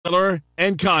Miller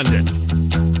and Condon.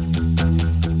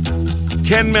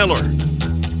 Ken Miller.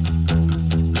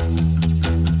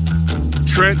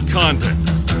 Trent Condon.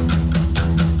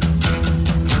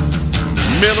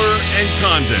 Miller and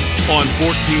Condon on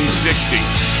 1460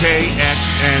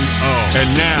 KXNO.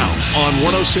 And now on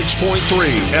 106.3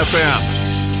 FM.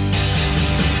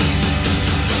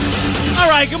 All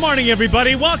right, good morning,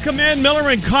 everybody. Welcome in, Miller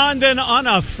and Condon on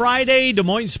a Friday. Des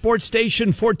Moines Sports Station,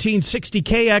 1460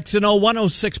 KXNO,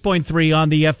 106.3 on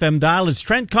the FM dial. It's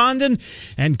Trent Condon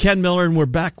and Ken Miller, and we're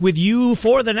back with you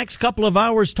for the next couple of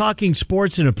hours talking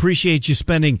sports, and appreciate you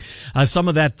spending some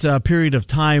of that period of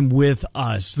time with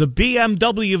us. The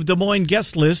BMW of Des Moines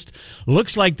guest list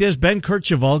looks like this. Ben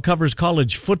Kercheval covers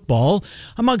college football,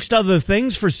 amongst other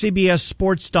things, for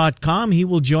CBSSports.com. He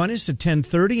will join us at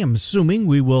 10:30. I'm assuming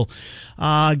we will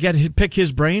pick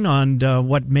his brain on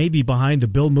what may be behind the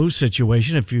Bill Moos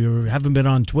situation. If you haven't been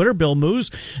on Twitter, Bill Moos,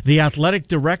 the athletic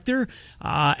director,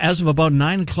 as of about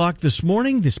 9 o'clock this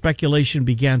morning, the speculation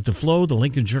began to flow. The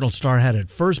Lincoln Journal-Star had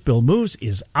it first. Bill Moos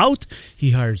is out.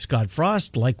 He hired Scott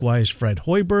Frost, likewise Fred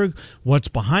Hoiberg. What's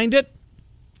behind it?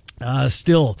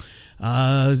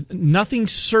 Nothing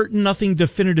certain, nothing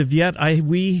definitive yet.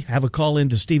 We have a call in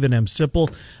to Stephen M.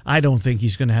 Sipple. I don't think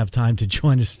he's going to have time to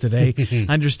join us today.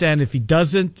 I understand if he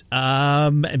doesn't,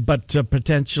 but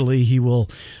potentially he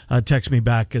will text me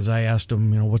back, as I asked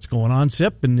him, what's going on,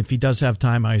 Sip? And if he does have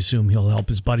time, I assume he'll help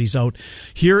his buddies out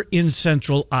here in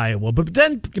central Iowa. But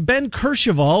then Ben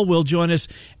Kercheval will join us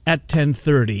at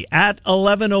 10:30. At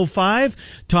 11:05,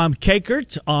 Tom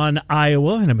Kakert on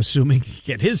Iowa, and I'm assuming you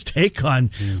get his take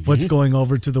on what's going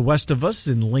over to the west of us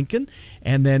in Lincoln.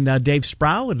 And then Dave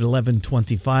Sproul at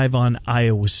 11:25 on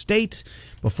Iowa State,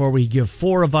 before we give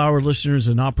 4 of our listeners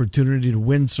an opportunity to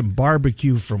win some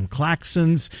barbecue from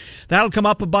Claxons. That'll come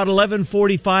up about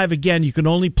 11:45. Again, you can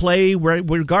only play,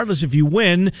 regardless if you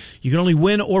win, you can only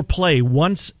win or play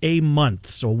once a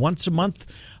month. So once a month,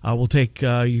 we'll take,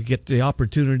 you get the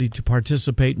opportunity to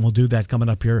participate, and we'll do that coming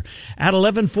up here at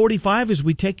 11:45 as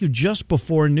we take you just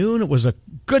before noon. It was a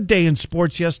good day in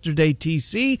sports yesterday,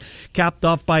 TC, capped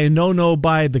off by a no-no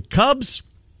by the Cubs.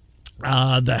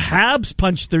 The Habs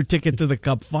punched their ticket to the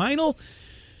Cup final.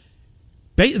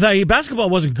 The basketball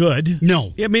wasn't good.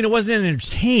 No. I mean, it wasn't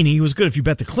entertaining. It was good if you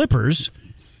bet the Clippers.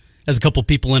 As a couple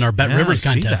people in our Bet Rivers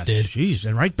contest did. Jeez,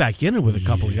 and right back in it with a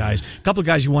couple of guys. A couple of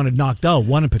guys you wanted knocked out,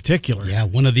 one in particular. Yeah,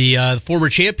 one of the former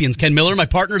champions, Ken Miller, my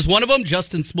partner's one of them,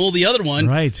 Justin Smool the other one.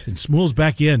 Right, and Smool's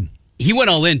back in. He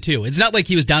went all in, too. It's not like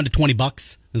he was down to $20.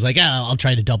 It was like, I'll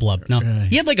try to double up. No,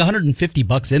 he had like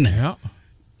 $150 in there. Yeah.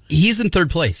 He's in third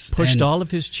place. Pushed all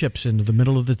of his chips into the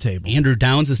middle of the table. Andrew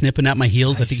Downs is nipping at my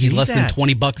heels. I think he's less than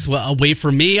 $20 away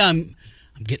from me. I'm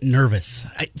getting nervous.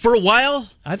 For a while,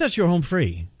 I thought you were home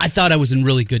free. I thought I was in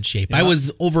really good shape. Yeah. I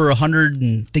was over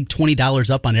 $120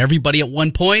 up on everybody at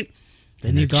one point.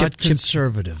 Then you got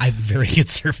conservative. I'm very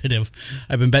conservative.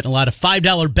 I've been betting a lot of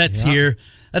 $5 bets here.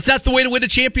 That's not the way to win a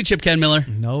championship, Ken Miller.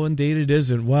 No, indeed it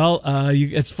isn't. Well,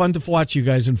 it's fun to watch you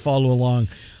guys and follow along.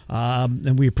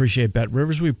 And we appreciate Bet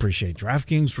Rivers. We appreciate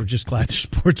DraftKings. We're just glad there's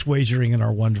sports wagering in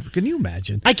our wonderful. Can you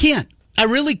imagine? I can't. I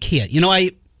really can't.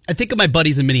 I think of my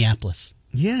buddies in Minneapolis.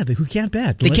 Yeah, who can't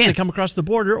bet. They can't. They come across the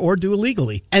border or do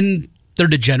illegally. And they're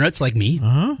degenerates like me.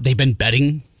 They've been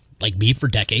betting like me for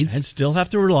decades. And still have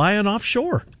to rely on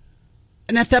offshore.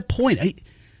 And at that point,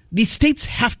 these states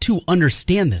have to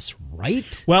understand this,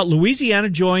 right? Well, Louisiana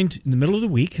joined in the middle of the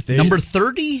week. Number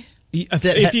 30?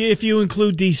 If you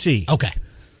include D.C. Okay.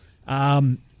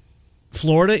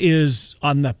 Florida is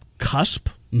on the cusp.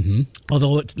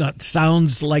 Although it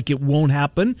sounds like it won't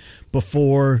happen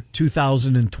before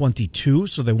 2022,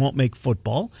 so they won't make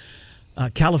football.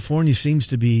 California seems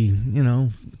to be,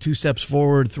 2 steps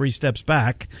forward, 3 steps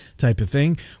back type of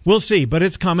thing. We'll see, but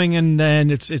it's coming, and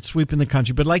it's sweeping the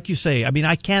country. But like you say, I mean,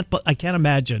 I can't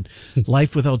imagine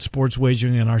life without sports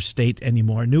wagering in our state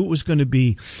anymore. I knew it was going to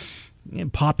be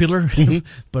popular,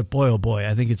 but boy, oh boy,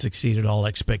 I think it's exceeded all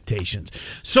expectations.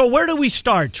 So where do we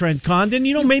start, Trent Condon?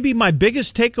 Maybe my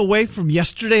biggest takeaway from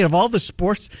yesterday of all the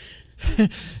sports,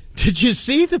 did you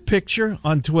see the picture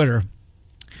on Twitter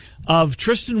of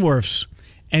Tristan Wirfs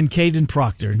and Caden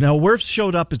Proctor? Now, Wirfs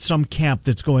showed up at some camp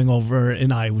that's going over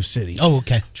in Iowa City. Oh,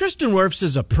 okay. Tristan Wirfs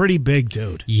is a pretty big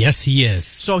dude. Yes, he is.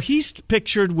 So he's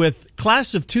pictured with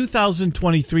class of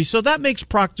 2023, so that makes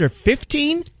Proctor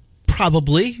 15?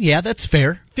 Probably. Yeah, that's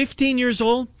fair. 15 years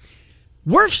old.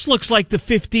 Wirfs looks like the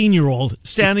 15-year-old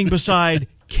standing beside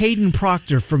Caden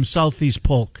Proctor from Southeast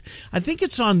Polk. I think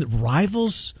it's on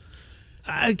Rivals.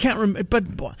 I can't remember.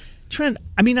 But, Trent,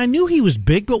 I mean, I knew he was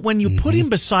big, but when you put him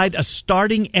beside a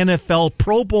starting NFL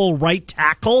Pro Bowl right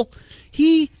tackle,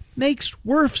 he makes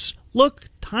Wirfs look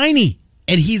tiny.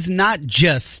 And he's not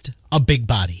just a big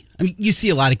body. I mean, you see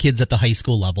a lot of kids at the high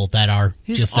school level that are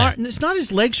just that. It's not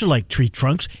his legs are like tree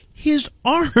trunks. His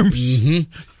arms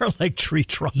are like tree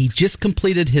trunks. He just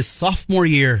completed his sophomore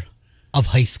year of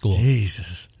high school.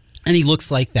 Jesus. And he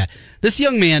looks like that. This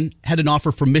young man had an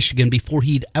offer from Michigan before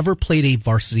he'd ever played a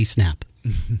varsity snap.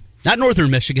 Not Northern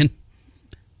Michigan.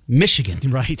 Michigan.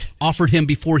 Right. Offered him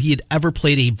before he had ever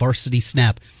played a varsity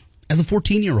snap as a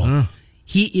 14-year-old.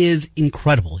 He is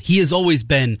incredible. He has always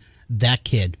been that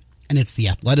kid. And it's the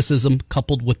athleticism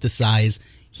coupled with the size.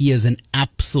 He is an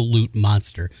absolute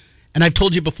monster. And I've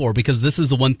told you before, because this is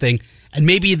the one thing, and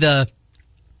maybe the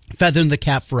feather in the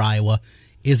cap for Iowa,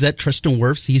 is that Tristan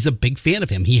Wirfs, he's a big fan of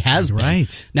him. He has been.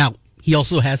 Right. Now, he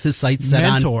also has his sights set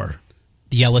on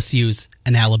the LSUs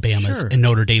and Alabamas and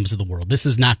Notre Dames of the world. This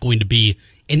is not going to be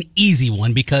an easy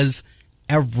one because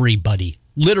everybody,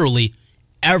 literally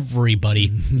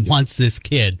everybody, wants this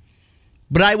kid.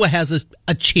 But Iowa has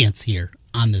a chance here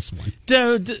on this one.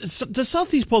 Does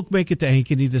Southeast Polk make it to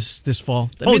Ankeny this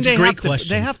fall? It's a great question.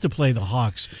 They have to play the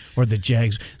Hawks or the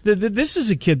Jags. This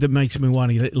is a kid that makes me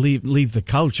want to leave the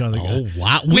couch on the. Oh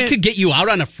wow! We could get you out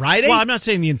on a Friday. Well, I'm not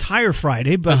saying the entire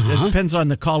Friday, but it depends on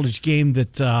the college game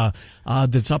that's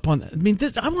up on. I mean,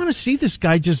 I want to see this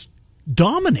guy just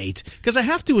dominate because I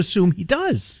have to assume he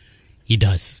does. He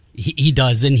does. He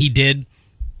does, and he did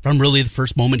from really the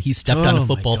first moment he stepped on a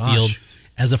football field.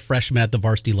 As a freshman at the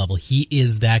varsity level. He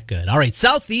is that good. All right,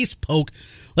 Southeast Polk.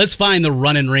 Let's find the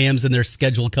Runnin' Rams and their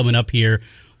schedule coming up here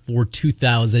for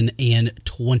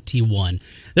 2021.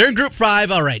 They're in Group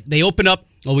 5. All right, they open up.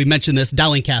 Well, we mentioned this.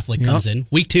 Dowling Catholic comes in.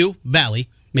 Week 2, Valley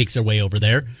makes their way over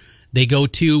there. They go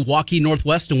to Waukee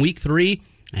Northwest in Week 3.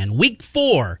 And Week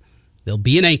 4, they'll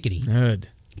be in Ankeny. Good.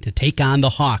 To take on the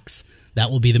Hawks.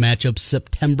 That will be the matchup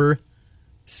September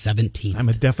 17th. I'm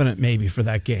a definite maybe for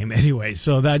that game anyway.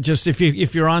 So that just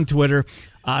if you're on Twitter,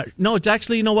 no, it's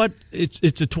actually, you know what?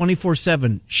 It's a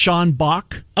 24/7. Sean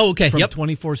Bach. Oh, okay. From Yep.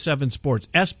 24/7 Sports.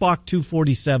 S Bach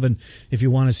 247. If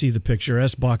you want to see the picture,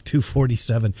 S Bach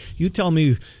 247. You tell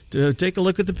me. Take a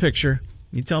look at the picture.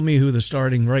 You tell me who the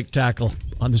starting right tackle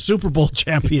on the Super Bowl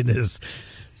champion is.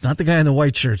 It's not the guy in the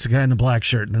white shirt. It's the guy in the black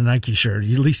shirt and the Nike shirt. At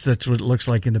least that's what it looks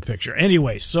like in the picture.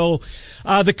 Anyway, so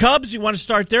the Cubs, you want to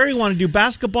start there? You want to do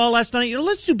basketball last night?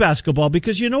 Let's do basketball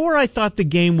because you know where I thought the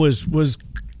game was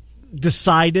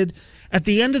decided? At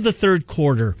the end of the third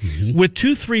quarter with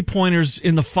 2 3-pointers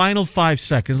in the final 5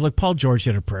 seconds. Like Paul George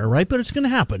had a prayer, right? But it's going to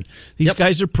happen. These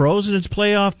guys are pros and it's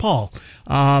playoff Paul.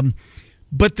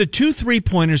 But the 2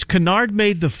 3-pointers, Kennard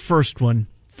made the first one.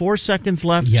 4 seconds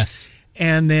left. Yes.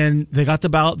 And then they got the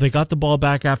ball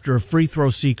back after a free throw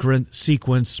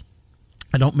sequence.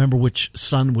 I don't remember which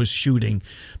son was shooting.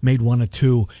 Made 1 of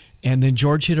 2. And then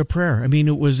George hit a prayer. I mean,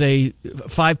 it was a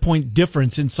 5-point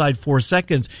difference inside 4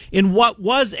 seconds in what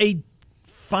was a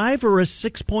 5 or a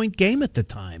 6-point game at the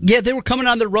time. Yeah, they were coming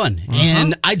on the run.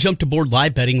 And I jumped aboard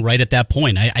live betting right at that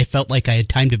point. I felt like I had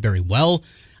timed it very well.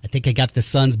 I think I got the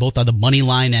Suns both on the money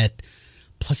line at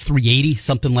plus 380,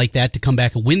 something like that, to come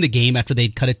back and win the game after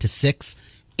they'd cut it to 6.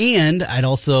 And I'd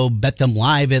also bet them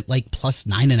live at like plus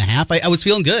 9.5. I was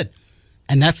feeling good.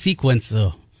 And that sequence,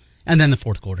 and then the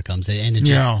fourth quarter comes in, and it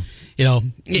just,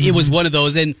 it was one of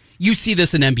those. And you see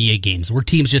this in NBA games where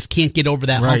teams just can't get over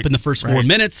that hump in the first 4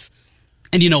 minutes.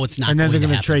 And you know it's not. And then they're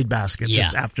going to trade baskets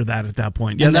after that at that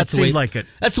point. Yeah, and that seemed like it.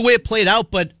 That's the way it played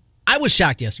out. But I was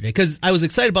shocked yesterday because I was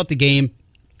excited about the game.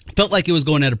 Felt like it was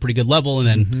going at a pretty good level. And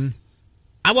then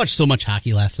I watched so much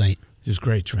hockey last night. It was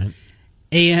great, Trent.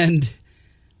 And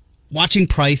watching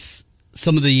Price,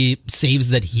 some of the saves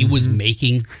that he was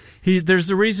making. There's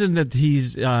a reason that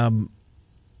he's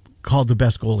called the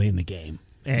best goalie in the game.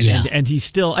 And he's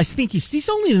still, I think he's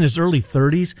only in his early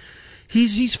 30s.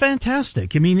 He's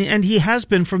fantastic. I mean, and he has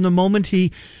been from the moment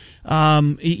he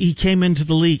came into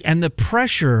the league. And the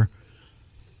pressure,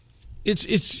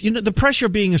 it's the pressure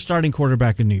of being a starting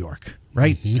quarterback in New York,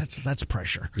 right? That's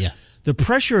pressure. Yeah. The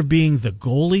pressure of being the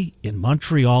goalie in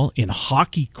Montreal, in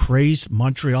hockey-crazed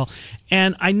Montreal.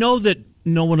 And I know that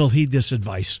no one will heed this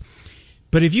advice,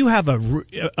 but if you have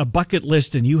a bucket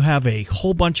list and you have a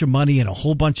whole bunch of money and a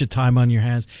whole bunch of time on your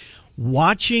hands,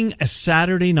 watching a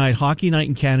Saturday night Hockey Night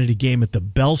in Canada game at the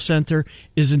Bell Center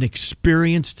is an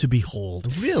experience to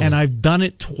behold. Really? And I've done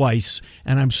it twice,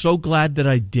 and I'm so glad that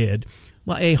I did.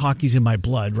 Well, hockey's in my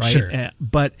blood, right? Sure.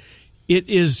 But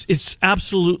it's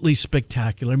absolutely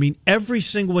spectacular. I mean, every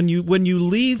single when you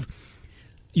leave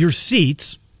your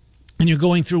seats and you're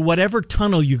going through whatever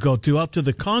tunnel you go to up to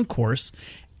the concourse,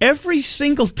 every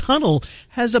single tunnel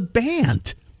has a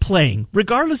band playing,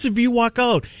 regardless if you walk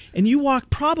out. And you walk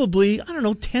probably,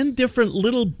 10 different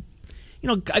little,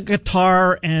 a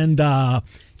guitar and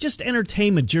just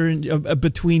entertainment during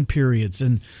between periods.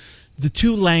 And the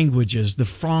two languages, the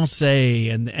Francais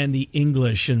and the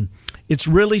English. And it's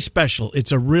really special.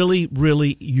 It's a really,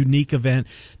 really unique event.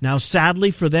 Now,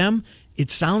 sadly for them, it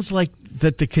sounds like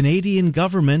that the Canadian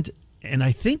government, and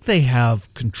I think they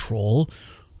have control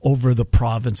over the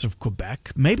province of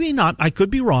Quebec. Maybe not. I could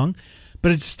be wrong.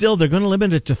 But it's still, they're going to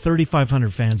limit it to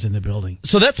 3,500 fans in the building.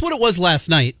 So that's what it was last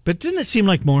night. But didn't it seem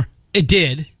like more? It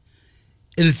did.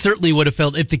 And it certainly would have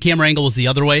felt, if the camera angle was the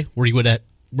other way,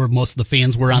 where most of the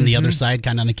fans were on the other side,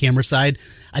 kind of on the camera side,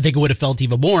 I think it would have felt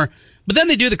even more. But then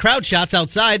they do the crowd shots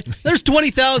outside. There's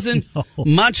 20,000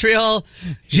 Montreal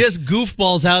just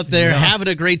goofballs out there having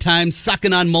a great time,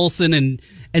 sucking on Molson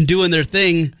and doing their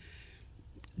thing.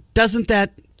 Doesn't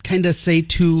that kind of say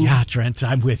to... Yeah, Trent,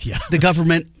 I'm with you. The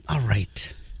government, all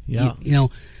right. Yeah.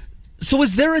 So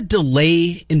is there a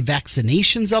delay in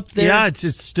vaccinations up there? Yeah, it's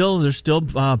still, there's still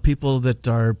people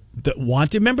that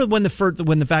want to. Remember when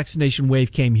the vaccination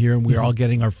wave came here and we were all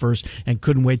getting our first and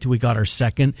couldn't wait till we got our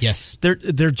second? Yes.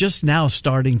 They're just now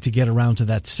starting to get around to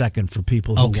that second for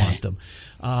people who want them.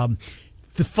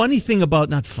 The funny thing about,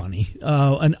 not funny,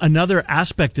 another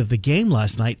aspect of the game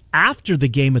last night, after the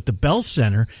game at the Bell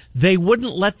Center, they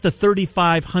wouldn't let the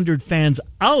 3,500 fans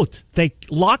out. They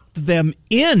locked them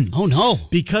in. Oh, no.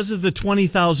 Because of the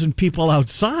 20,000 people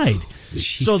outside.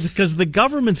 So, because the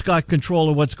government's got control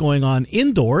of what's going on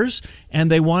indoors, and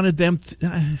they wanted them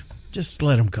to, just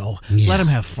let them go. Yeah. Let them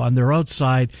have fun. They're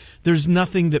outside. There's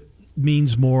nothing that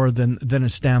means more than a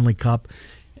Stanley Cup.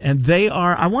 And they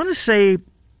are, I want to say,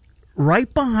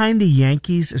 right behind the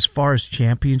Yankees as far as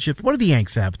championships. What do the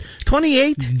Yanks have?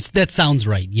 28? That sounds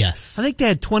right, yes. I think they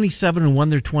had 27 and won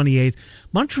their 28th.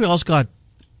 Montreal's got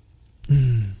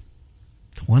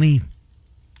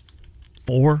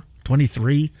 24,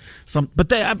 23.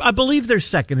 But I believe they're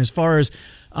second as far as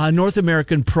North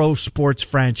American pro sports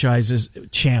franchises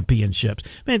championships.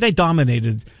 Man, they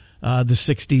dominated the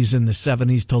 60s and the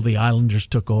 70s till the Islanders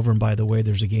took over. And by the way,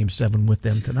 there's a Game 7 with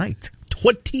them tonight.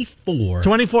 24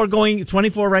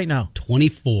 right now.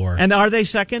 24. And are they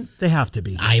second? They have to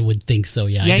be. I would think so,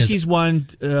 yeah. Yankees won,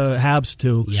 Habs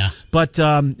too. Yeah. But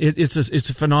it's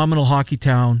a phenomenal hockey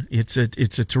town. It's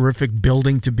a terrific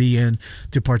building to be in,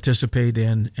 to participate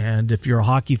in. And if you're a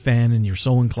hockey fan and you're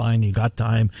so inclined, you got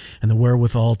time and the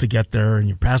wherewithal to get there, and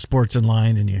your passport's in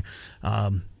line, and you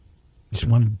just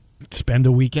want to spend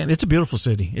a weekend. It's a beautiful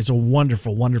city. It's a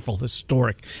wonderful, wonderful,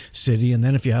 historic city. And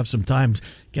then if you have some time,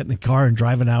 get in the car and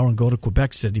drive an hour and go to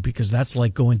Quebec City, because that's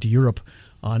like going to Europe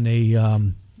on a,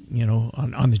 on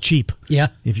the cheap,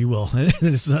 if you will.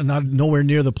 It's not nowhere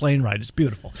near the plane ride. It's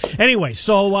beautiful. Anyway,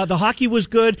 so the hockey was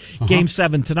good. Game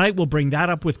 7 tonight. We'll bring that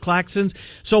up with Claxons.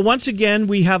 So once again,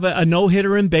 we have a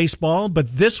no-hitter in baseball,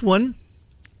 but this one,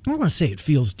 I don't want to say it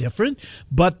feels different,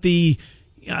 but the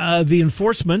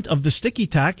enforcement of the sticky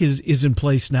tack is in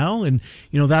place now, and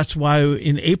that's why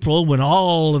in April, when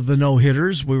all of the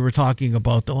no-hitters, we were talking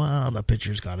about the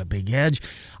pitcher's got a big edge.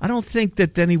 I don't think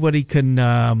that anybody can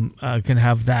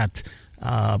have that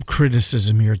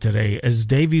criticism here today, as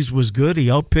Davies was good. He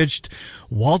outpitched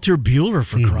Walter Buehler,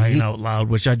 for crying out loud,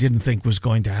 which I didn't think was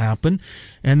going to happen.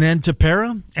 And then to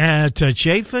Pera, to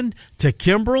Chafin, to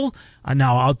Kimbrel.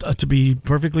 Now, to be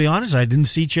perfectly honest, I didn't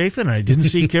see Chafin and I didn't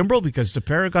see Kimbrel because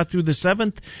Tepera got through the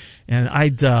 7th, and I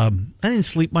didn't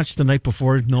sleep much the night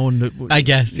before, knowing that. I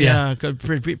guess, yeah.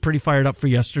 Pretty fired up for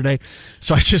yesterday,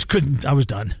 so I just couldn't. I was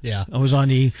done. Yeah, I was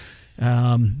on E.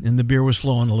 And the beer was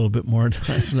flowing a little bit more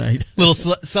last night. Little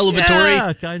celebratory.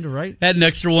 Yeah, kind of, right? Had an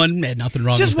extra one. Had nothing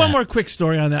wrong with that. Just one more quick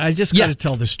story on that. I just got to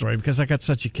tell this story because I got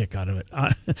such a kick out of it.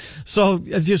 So,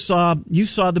 as you saw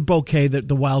the bouquet that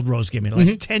the Wild Rose gave me.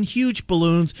 Like 10 huge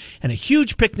balloons and a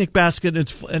huge picnic basket.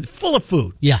 It's full of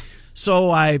food. Yeah. So,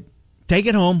 I take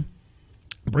it home,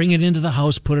 bring it into the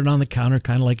house, put it on the counter,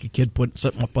 kind of like a kid putting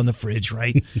something up on the fridge,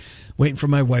 right? Waiting for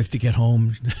my wife to get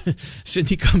home.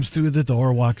 Cindy comes through the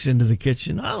door, walks into the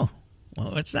kitchen. Oh,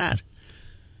 well, what's that?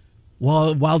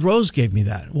 Well, Wild Rose gave me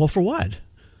that. Well, for what?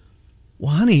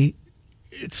 Well, honey,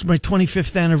 it's my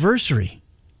 25th anniversary.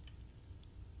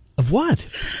 Of what?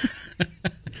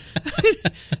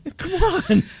 Come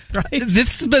on, right?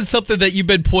 This has been something that you've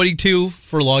been pointing to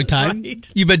for a long time.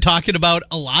 Right. You've been talking about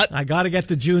a lot. I got to get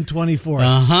to June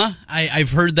 24th.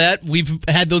 I've heard that. We've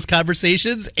had those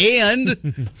conversations,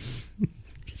 and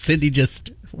Cindy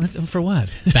just For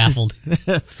what? Baffled.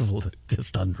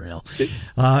 Just unreal.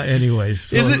 Anyways.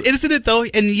 So. Isn't it though?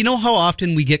 And you know how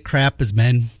often we get crap as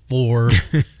men for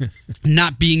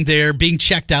not being there, being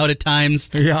checked out at times.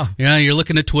 Yeah. You know, you're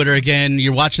looking at Twitter again,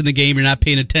 you're watching the game, you're not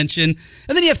paying attention.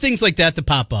 And then you have things like that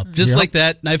pop up. Just like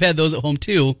that. And I've had those at home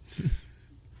too.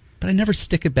 But I never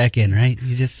stick it back in, right?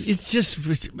 It's just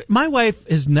my wife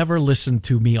has never listened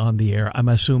to me on the air. I'm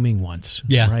assuming once.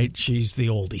 Yeah. Right? She's the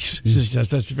oldies.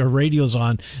 That's her radio's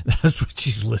on. That's what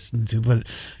she's listening to. But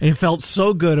it felt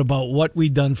so good about what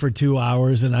we'd done for 2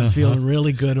 hours, and I'm feeling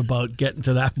really good about getting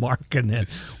to that mark, and then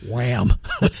wham.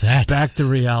 What's that? Back to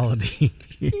reality.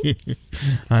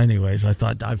 Anyways, I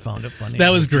found it funny.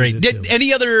 That was great.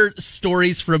 Any other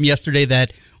stories from yesterday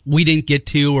that we didn't get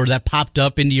to or that popped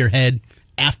up into your head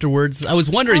afterwards? I was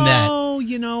wondering that. Oh,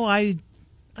 you know, I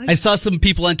saw some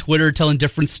people on Twitter telling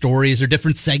different stories or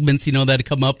different segments, you know, that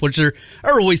come up, which are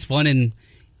always fun. And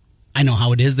I know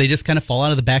how it is. They just kind of fall out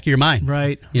of the back of your mind.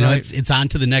 Right. You know, right. it's on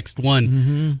to the next one.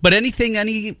 Mm-hmm. But anything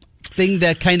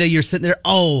that kind of you're sitting there,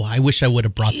 oh, I wish I would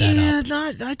have brought that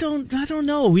up. I don't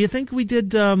know. I think we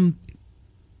did. I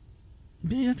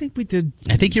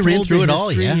think you ran through it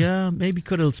all, yeah. Yeah, maybe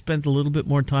could have spent a little bit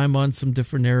more time on some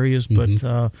different areas, but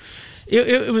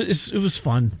it was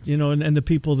fun, you know, and the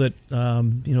people that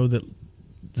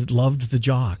that loved the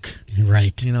Jock,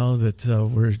 right? You know,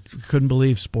 that couldn't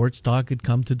believe Sports Talk had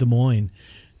come to Des Moines,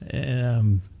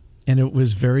 and it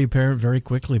was very apparent very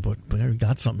quickly. But we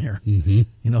got something here, you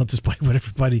know, despite what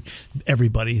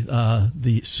everybody,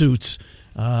 the suits.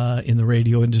 In the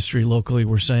radio industry locally,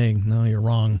 we're saying, no, you're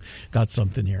wrong. Got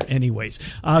something here. Anyways,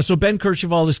 so Ben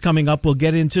Kercheval is coming up. We'll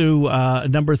get into a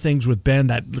number of things with Ben,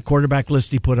 the quarterback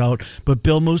list he put out. But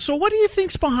Bill Moos, so what do you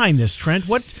think's behind this, Trent?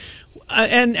 What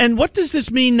and what does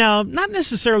this mean now? Not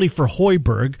necessarily for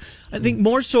Hoiberg. I think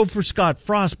more so for Scott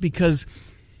Frost, because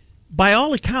by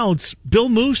all accounts, Bill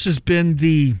Moos has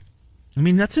been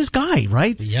that's his guy,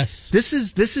 right? Yes. This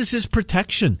is his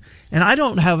protection. And I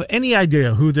don't have any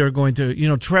idea who they're going to, you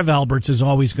know, Trev Alberts is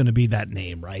always going to be that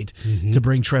name, right? Mm-hmm. To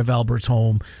bring Trev Alberts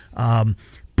home.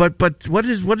 But what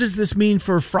does this mean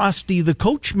for Frosty, the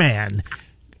coach man,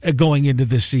 going into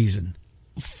this season?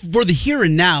 For the here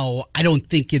and now, I don't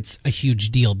think it's a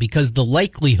huge deal, because the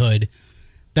likelihood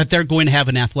that they're going to have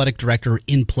an athletic director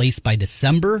in place by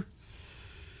December,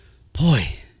 boy,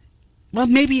 well,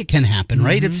 maybe it can happen,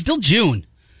 right? It's still June.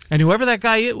 And whoever that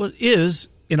guy is,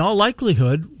 in all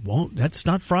likelihood, that's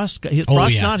not Frost.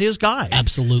 Frost's not his guy.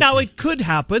 Absolutely. Now, it could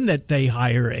happen that they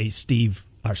hire a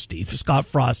Scott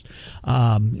Frost,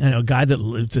 a guy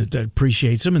that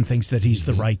appreciates him and thinks that he's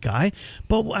the right guy.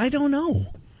 But I don't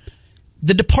know.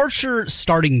 The departure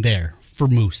starting there for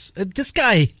Moose. This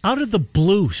guy, out of the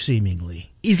blue, seemingly.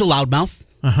 He's a loudmouth.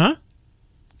 Uh-huh.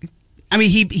 I mean,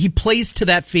 he plays to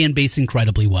that fan base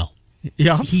incredibly well.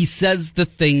 Yeah. He says the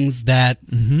things that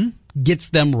gets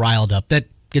them riled up, that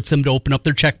gets them to open up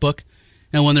their checkbook.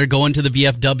 And when they're going to the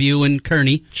VFW in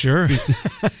Kearney. Sure.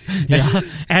 Yeah.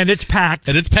 And it's packed.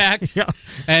 Yeah.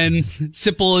 And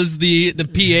Sipple is the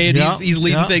PA, and he's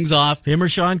leading things off. Him or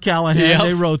Sean Callahan,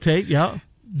 they rotate. Yeah.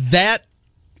 That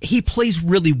he plays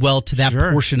really well to that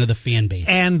portion of the fan base.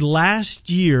 And last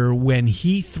year, when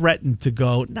he threatened to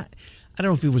go, I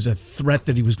don't know if it was a threat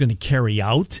that he was going to carry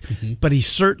out, but he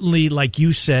certainly, like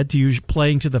you said,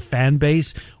 playing to the fan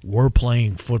base, we're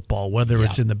playing football, whether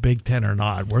it's in the Big Ten or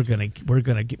not. We're going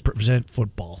to present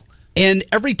football. And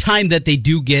every time that they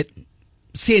do get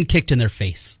sand kicked in their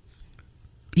face,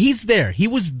 he's there. He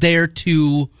was there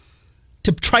to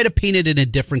try to paint it in a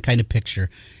different kind of picture.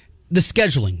 The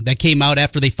scheduling that came out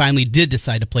after they finally did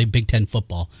decide to play Big Ten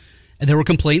football. And there were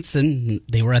complaints, and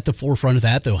they were at the forefront of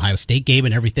that, the Ohio State game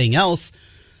and everything else.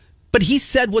 But he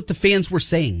said what the fans were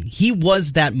saying. He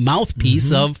was that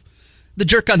mouthpiece of the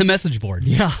jerk on the message board.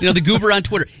 Yeah. You know, the goober on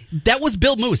Twitter. That was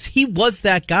Bill Moos. He was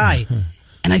that guy.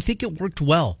 And I think it worked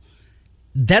well.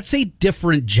 That's a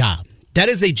different job. That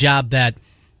is a job that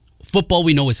football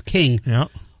we know is king. Yeah.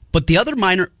 But the other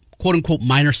minor, quote-unquote,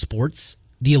 minor sports,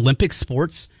 the Olympic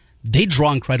sports, they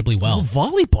draw incredibly well.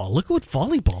 Volleyball. Look at what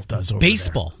volleyball does over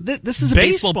baseball. there. This is a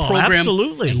baseball program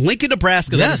absolutely. in Lincoln,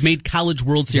 Nebraska that has made College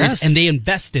World Series, and they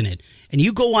invest in it. And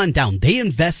you go on down. They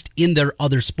invest in their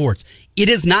other sports. It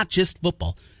is not just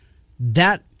football.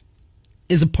 That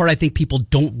is a part I think people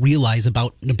don't realize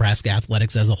about Nebraska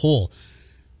athletics as a whole.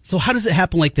 So how does it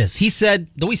happen like this? He said,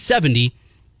 though he's 70,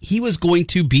 he was going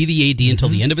to be the AD until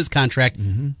the end of his contract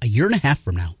a year and a half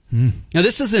from now. Now,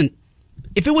 this isn't,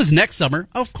 if it was next summer,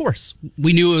 of course,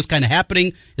 we knew it was kind of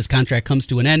happening. His contract comes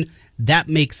to an end. That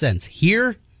makes sense.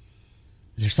 Here,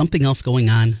 Is there something else going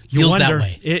on? You Feels wonder. that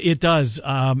way. It does.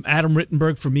 Adam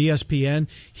Rittenberg from ESPN,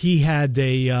 he had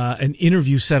an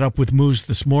interview set up with Moose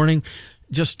this morning.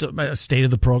 Just a state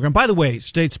of the program. By the way,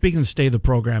 speaking of state of the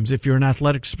programs, if you're an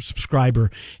Athletics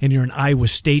subscriber and you're an Iowa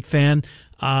State fan,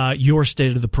 your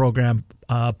state of the program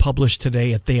published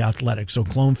today at The Athletic. So,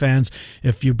 Clone fans,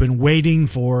 if you've been waiting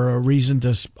for a reason to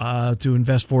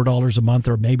invest $4 a month,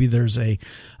 or maybe there's a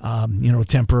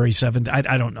temporary $7,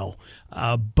 I don't know.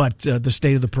 But the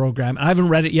state of the program, I haven't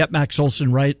read it yet. Max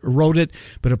Olson wrote it,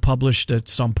 but it published at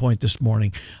some point this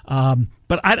morning.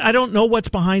 But I don't know what's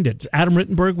behind it. Adam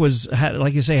Rittenberg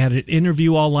like I say, had an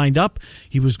interview all lined up.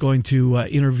 He was going to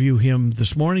interview him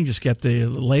this morning, just get the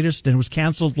latest, and it was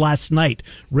canceled last night,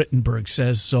 Rittenberg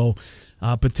says. So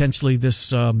potentially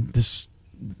this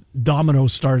domino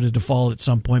started to fall at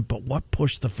some point, but what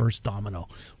pushed the first domino?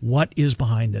 What is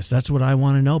behind this? That's what I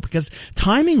want to know, because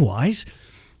timing-wise,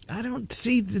 I don't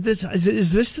see this.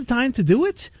 Is this the time to do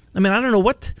it? I mean, I don't know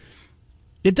what...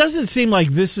 It doesn't seem like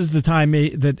this is the time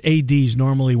that ADs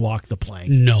normally walk the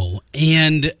plank. No.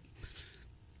 And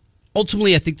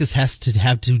ultimately, I think this has to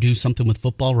have to do something with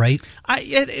football, right?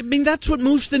 I mean, that's what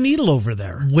moves the needle over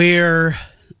there. Where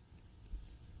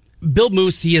Bill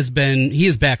Moose, he is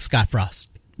back Scott Frost.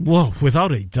 Whoa,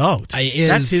 without a doubt.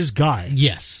 That's his guy.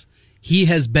 Yes. He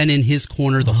has been in his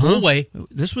corner the whole way.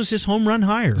 This was his home run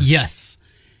hire. Yes.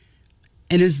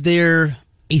 And is there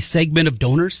a segment of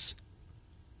donors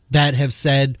that have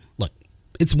said, look,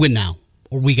 it's win now,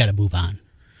 or we got to move on?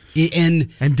 And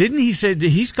didn't he say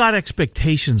he's got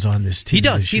expectations on this team? He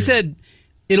does. He said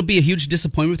it'll be a huge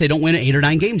disappointment if they don't win 8 or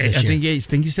 9 games this year. I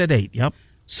think he said 8, yep.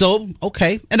 So,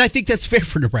 okay. And I think that's fair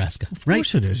for Nebraska, right? Of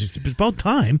course it is. It's about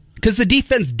time. Because the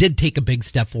defense did take a big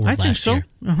step forward last year.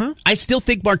 Uh-huh. I still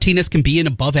think Martinez can be an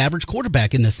above-average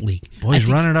quarterback in this league. Boy, he's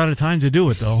running out of time to do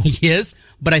it, though. He is,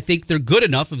 but I think they're good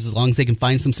enough as long as they can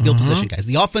find some skill position guys.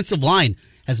 The offensive line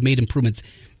has made improvements.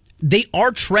 They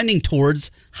are trending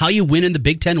towards how you win in the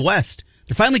Big Ten West.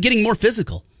 They're finally getting more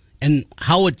physical. And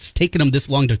how it's taken them this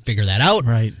long to figure that out,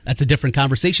 right? That's a different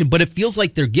conversation. But it feels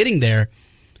like they're getting there.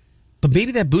 But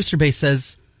maybe that booster base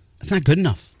says it's not good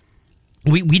enough.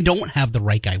 We don't have the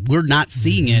right guy. We're not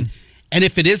seeing it. And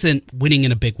if it isn't winning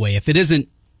in a big way, if it isn't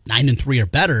 9-3 or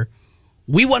better,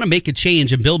 we want to make a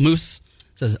change. And Bill Moose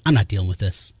says, I'm not dealing with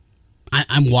this.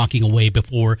 I'm walking away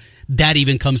before that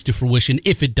even comes to fruition,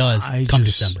 if it does come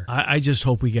December. I just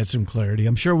hope we get some clarity.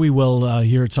 I'm sure we will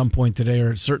here at some point today,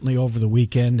 or certainly over the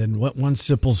weekend. And once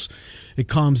it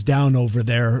calms down over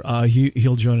there,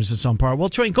 he'll join us at some part. Well,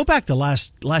 Troy, go back to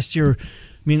last year.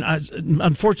 I mean,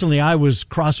 unfortunately, Iowa's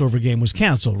crossover game was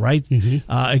canceled, right,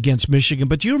 against Michigan.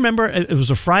 But do you remember it was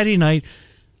a Friday night?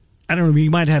 I don't know,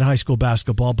 you might have had high school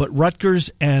basketball, but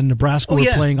Rutgers and Nebraska were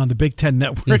playing on the Big Ten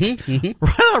Network.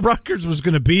 Rutgers was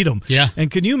going to beat them. Yeah. And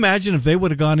can you imagine if they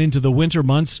would have gone into the winter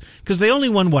months? Because they only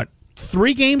won,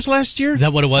 3 games last year? Is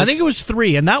that what it was? I think it was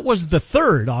 3, and that was the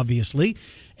third, obviously.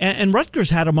 And Rutgers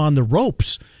had them on the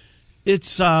ropes. It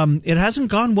hasn't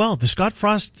gone well. The Scott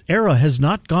Frost era has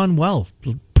not gone well,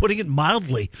 putting it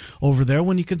mildly, over there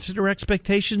when you consider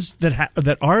expectations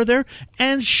that are there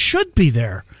and should be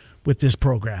there with this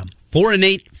program.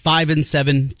 4-8,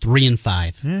 5-7,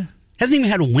 3-5. Yeah, hasn't even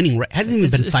had a winning rate. Hasn't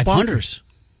even been 500.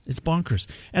 It's bonkers.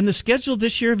 And the schedule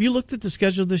this year. Have you looked at the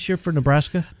schedule this year for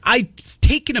Nebraska? I've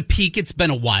taken a peek. It's been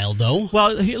a while though.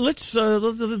 Well, let's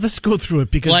go through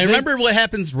it because I remember what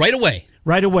happens right away.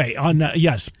 Right away on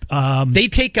yes. They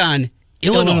take on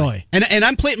Illinois. And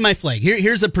I'm planting my flag.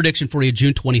 Here's a prediction for you: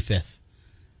 June 25th.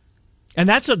 And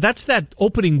that's that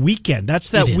opening weekend. That's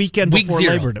that weekend before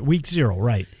Labor Day. Week 0,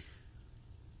 right?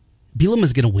 Bielema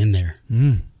is going to win there.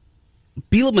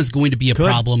 Bielema is going to be a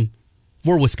problem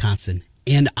for Wisconsin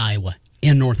and Iowa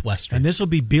and Northwestern. And this will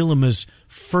be Bielema's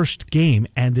first game,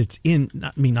 and it's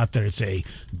not that it's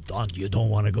you don't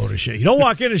want to go to Champaign. You don't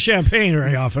walk into Champaign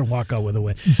very often, walk out with a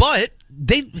win. But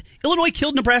Illinois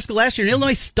killed Nebraska last year, and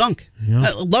Illinois stunk.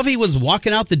 Yep. Lovey was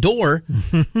walking out the door,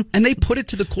 and they put it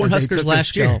to the Cornhuskers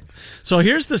last year. So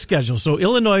here's the schedule. So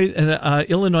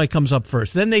Illinois comes up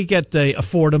first. Then they get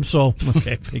Fordham. So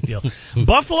okay, big deal.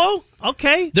 Buffalo,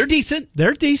 okay, they're decent.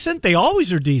 They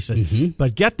always are decent.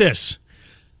 But get this.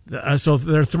 So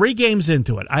they're 3 games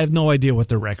into it. I have no idea what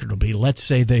their record will be. Let's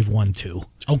say they've won 2.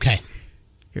 Okay.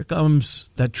 Here comes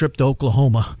that trip to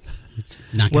Oklahoma. It's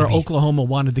not where Oklahoma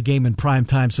wanted the game in prime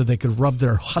time so they could rub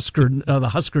their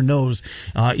Husker nose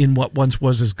in what once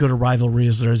was as good a rivalry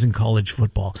as there is in college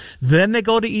football. Then they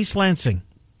go to East Lansing.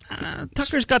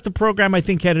 Tucker's got the program, I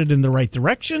think, headed in the right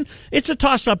direction. It's a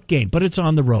toss-up game, but it's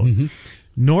on the road.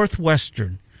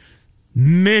 Northwestern,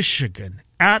 Michigan,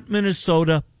 at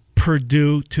Minnesota,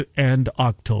 Purdue to end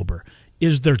October.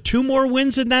 Is there 2 more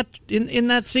wins in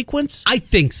that sequence? I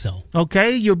think so.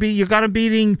 Okay, you got them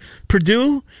beating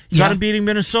Purdue. You got them beating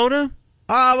Minnesota.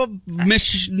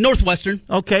 Northwestern.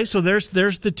 Okay, so there's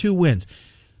the 2 wins.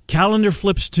 Calendar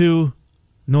flips to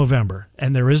November,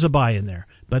 and there is a bye in there.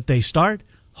 But they start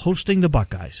hosting the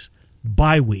Buckeyes.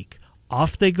 Bye week.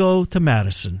 Off they go to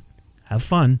Madison. Have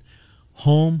fun.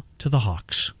 Home to the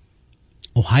Hawks.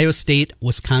 Ohio State,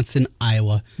 Wisconsin,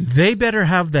 Iowa. They better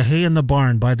have the hay in the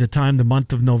barn by the time the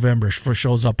month of November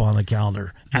shows up on the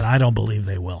calendar, and I don't believe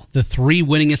they will. The 3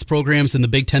 winningest programs in the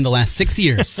Big Ten the last 6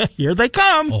 years. Here they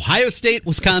come. Ohio State,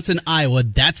 Wisconsin, Iowa.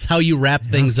 That's how you wrap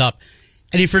things up.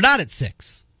 And if you're not at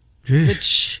 6,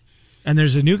 which... And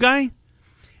there's a new guy,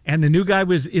 and the new guy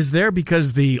is there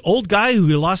because the old guy who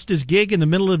lost his gig in the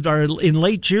middle of in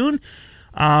late June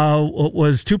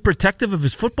was too protective of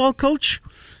his football coach.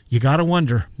 You got to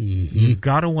wonder. Mm-hmm. You've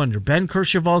got to wonder. Ben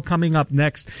Kercheval coming up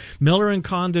next. Miller and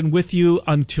Condon with you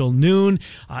until noon.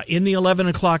 In the 11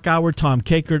 o'clock hour, Tom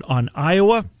Kakert on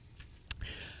Iowa.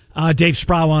 Dave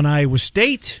Sproul on Iowa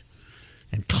State.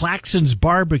 And Claxon's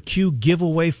Barbecue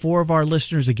giveaway. 4 of our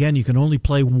listeners. Again, you can only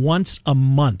play once a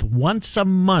month. Once a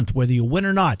month, whether you win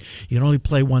or not. You can only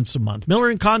play once a month. Miller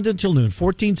and Condon till noon.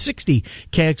 1460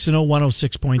 KXNO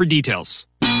 106. For details.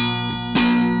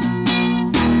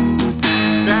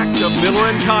 Back to Miller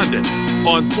and Condon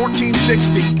on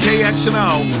 1460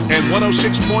 KXNO and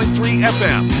 106.3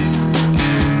 FM.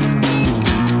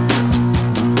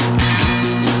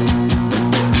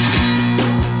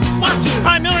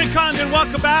 Hi, Miller and Condon.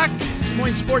 Welcome back. Des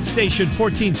Moines Sports Station,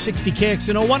 1460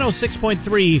 KXNO,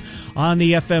 106.3 on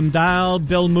the FM dial.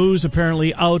 Bill Moos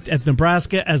apparently out at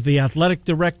Nebraska as the athletic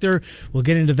director. We'll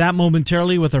get into that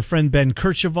momentarily with our friend Ben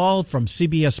Kercheval from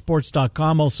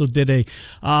CBSSports.com. Also did a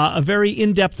very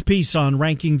in-depth piece on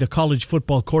ranking the college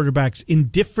football quarterbacks in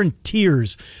different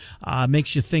tiers.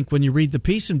 Makes you think when you read the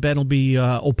piece, and Ben will be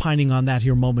opining on that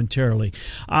here momentarily.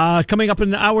 Coming up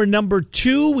in hour number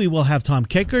 2, we will have Tom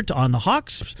Kakert on the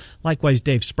Hawks. Likewise,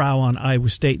 Dave Sproul on Iowa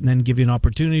State, and then give you an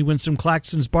opportunity to win some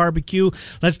Claxon's Barbecue.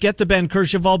 Let's get to Ben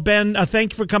Kercheval. Ben,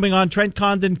 thank you for coming on. Trent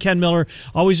Condon, Ken Miller,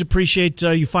 always appreciate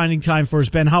you finding time for us.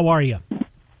 Ben, how are you?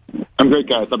 I'm great,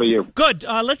 guys. How about you? Good.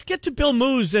 Let's get to Bill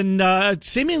Moos, and it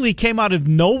seemingly came out of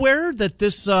nowhere that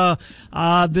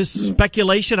this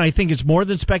speculation, I think it's more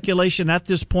than speculation at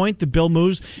this point, that Bill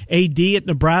Moos, AD at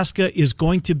Nebraska, is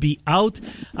going to be out.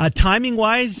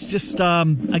 Timing-wise, just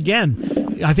again,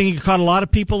 I think it caught a lot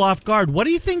of people off guard. What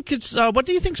do you think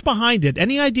think's behind it?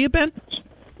 Any idea, Ben?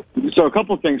 So a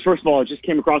couple of things. First of all, it just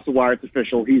came across the wire. It's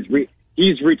official.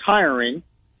 He's retiring,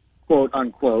 quote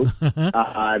unquote.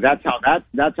 That's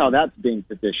how that's being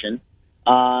petitioned.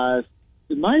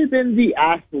 It might have been The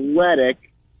Athletic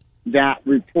that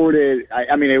reported.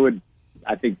 I mean, it would,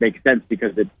 I think, make sense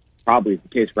because it probably is the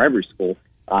case for every school.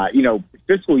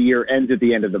 Fiscal year ends at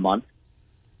the end of the month,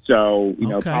 so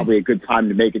probably a good time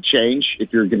to make a change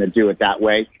if you're going to do it that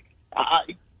way.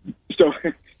 So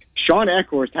Sean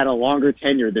Eckhorst had a longer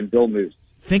tenure than Bill Moos.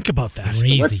 Think about that.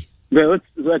 Crazy.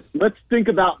 Let's think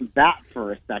about that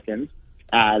for a second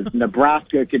as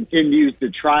Nebraska continues to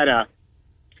try to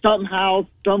somehow,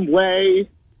 some way,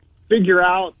 figure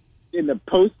out in the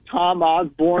post-Tom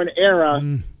Osborne era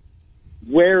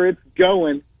where it's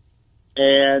going.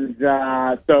 And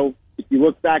so if you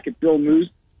look back at Bill Moos,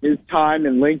 his time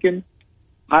in Lincoln,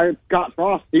 hired Scott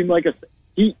Frost. Seemed like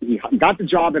he got the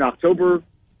job in October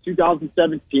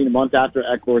 2017, a month after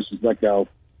Eckhorst was let go.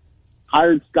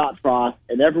 Hired Scott Frost,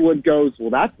 and everyone goes, well,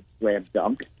 that's a slam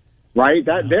dunk, right?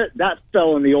 That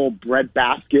fell in the old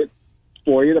breadbasket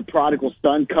for you, the prodigal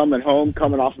son coming home,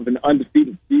 coming off of an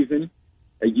undefeated season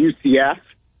at UCF.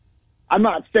 I'm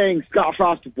not saying Scott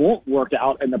Frost won't work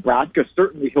out in Nebraska.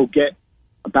 Certainly he'll get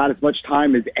about as much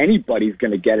time as anybody's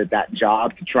going to get at that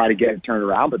job to try to get it turned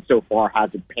around, but so far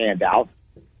hasn't panned out.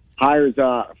 Hires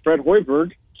Fred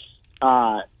Hoiberg,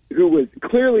 who was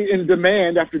clearly in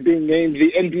demand after being named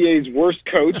the NBA's worst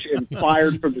coach and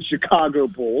fired from the Chicago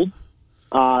Bulls.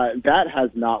 That has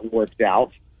not worked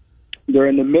out. They're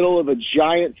in the middle of a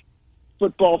giant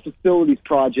football facilities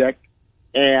project,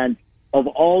 and of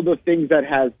all the things that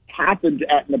has happened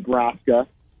at Nebraska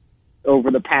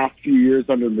over the past few years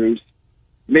under Moose,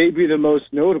 maybe the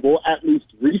most notable, at least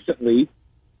recently,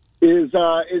 is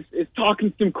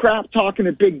talking some crap, talking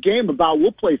a big game about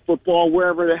we'll play football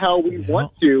wherever the hell we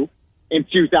want to in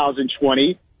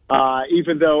 2020,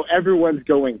 even though everyone's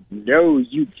going, no,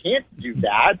 you can't do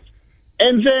that.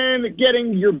 And then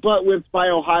getting your butt whipped by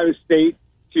Ohio State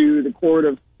to the court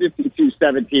of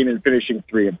 52-17 and finishing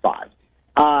 3-5.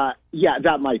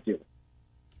 That might do it.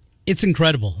 It's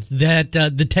incredible that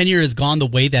the tenure has gone the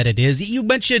way that it is. You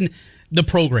mentioned the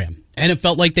program And it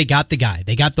felt like they got the guy.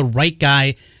 They got the right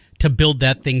guy to build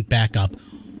that thing back up.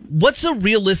 What's a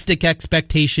realistic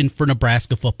expectation for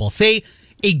Nebraska football? Say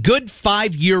a good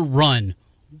 5-year run.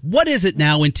 What is it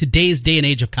now in today's day and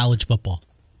age of college football?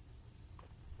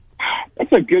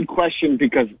 That's a good question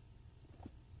because I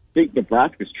think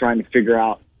Nebraska's trying to figure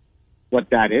out what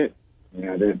that is. You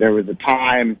know, there was a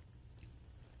time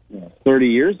 30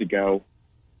 years ago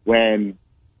when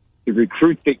the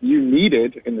recruits that you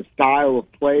needed and the style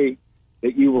of play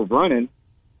that you were running,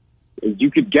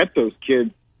 you could get those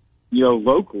kids,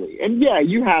 locally. And yeah,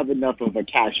 you have enough of a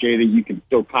cachet that you can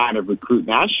still kind of recruit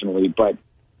nationally, but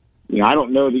I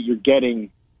don't know that you're getting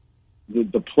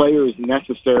the players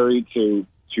necessary to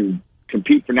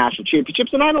compete for national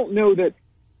championships. And I don't know that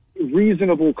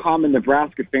reasonable, common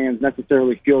Nebraska fans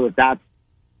necessarily feel that that's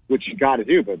what you got to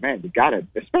do. But man, you got to,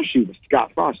 especially with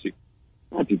Scott Frost, you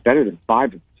got to be better than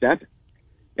 5 and 7.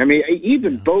 I mean,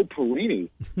 even Bo Pelini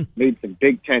made some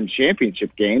Big Ten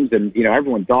championship games, and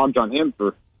everyone dogged on him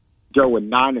for going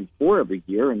 9 and 4 every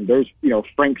year. And there's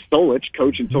Frank Solich,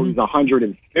 coach until he's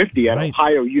 150 at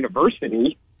Ohio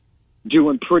University,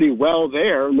 doing pretty well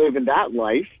there, living that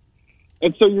life.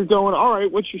 And so you're going, all right,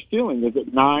 what's your ceiling? Is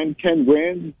it 9, 10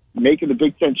 wins, making the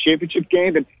Big Ten championship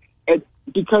game? And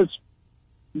because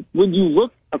when you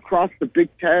look across the Big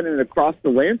Ten and across the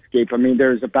landscape, I mean,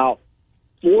 there's about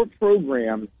 4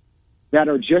 programs that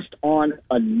are just on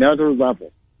another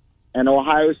level. And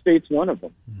Ohio State's one of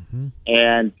them. Mm-hmm.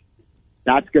 And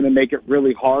that's going to make it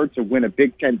really hard to win a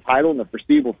Big Ten title in the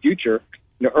foreseeable future.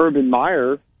 Urban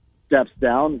Meyer steps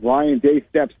down, Ryan Day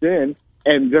steps in,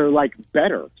 and they're like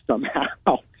better somehow.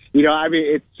 I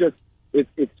mean,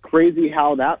 it's crazy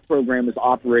how that program is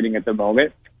operating at the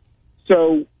moment.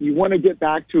 So you want to get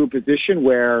back to a position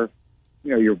where,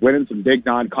 you're winning some big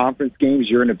non-conference games.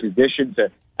 You're in a position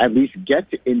to at least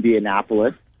get to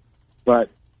Indianapolis. But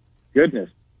goodness,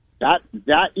 that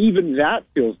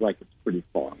feels like it's pretty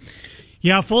far.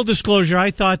 Yeah, full disclosure,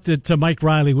 I thought that Mike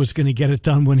Riley was going to get it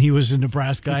done when he was in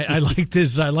Nebraska. I liked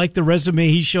I liked the resume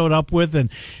he showed up with,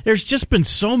 and there's just been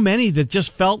so many that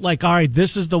just felt like, all right,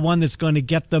 this is the one that's going to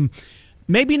get them.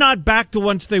 Maybe not back to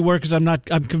once they were, because I'm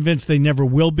convinced they never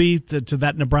will be to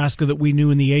that Nebraska that we knew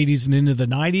in the 80s and into the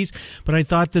 90s. But I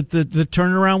thought that the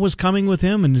turnaround was coming with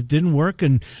him, and it didn't work.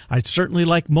 And I certainly,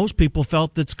 like most people,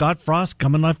 felt that Scott Frost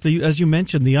coming off as you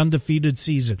mentioned, the undefeated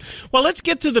season. Well, let's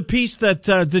get to the piece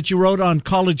that you wrote on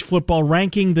college football,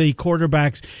 ranking the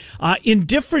quarterbacks in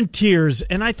different tiers.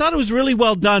 And I thought it was really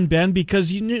well done, Ben,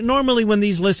 because normally when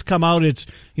these lists come out, it's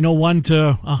 1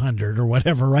 to 100 or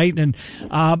whatever, right? And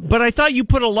but I thought you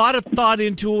put a lot of thought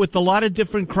into it with a lot of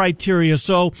different criteria.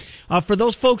 So for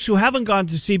those folks who haven't gone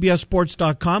to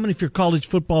CBSSports.com, and if you're a college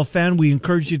football fan, we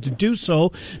encourage you to do so,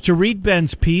 to read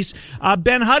Ben's piece.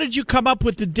 Ben, how did you come up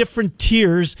with the different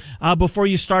tiers before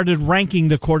you started ranking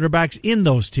the quarterbacks in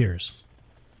those tiers?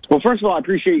 Well, first of all, I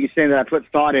appreciate you saying that I put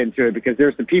thought into it, because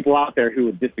there's some people out there who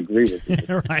would disagree with me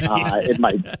right.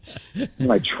 in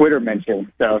my Twitter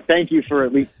mention. So thank you for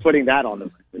at least putting that on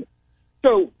the record.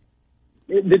 So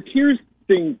the tiers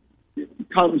thing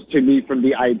comes to me from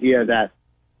the idea that,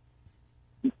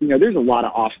 there's a lot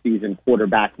of off-season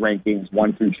quarterback rankings,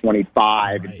 1 through 25,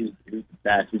 right, and who's the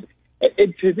best.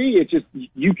 And to me, it's just,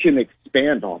 you can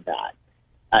expand on that.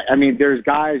 I mean, there's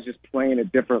guys just playing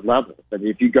at different levels. I mean,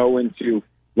 if you go into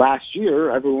last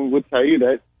year, everyone would tell you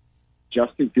that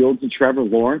Justin Fields and Trevor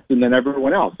Lawrence, and then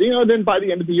everyone else. Then by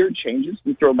the end of the year, it changes.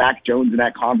 We throw Mac Jones in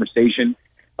that conversation.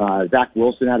 Zach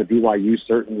Wilson out of BYU,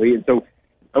 certainly. And so,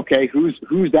 okay, who's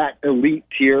that elite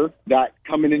tier that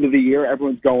coming into the year,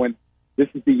 everyone's going, this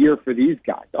is the year for these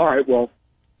guys. All right, well,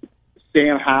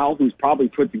 Sam Howell, who's probably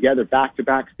put together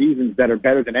back-to-back seasons that are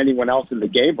better than anyone else in the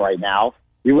game right now.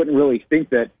 You wouldn't really think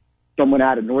that someone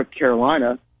out of North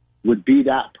Carolina would be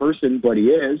that person, but he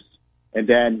is. And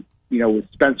then,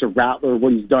 with Spencer Rattler,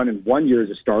 what he's done in 1 year as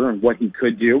a starter and what he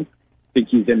could do, I think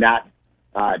he's in that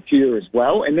tier as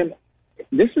well. And then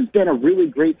this has been a really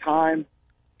great time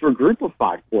for a group of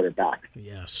 5 quarterbacks.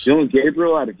 Yes. Dylan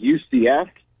Gabriel out of UCF,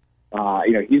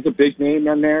 he's a big name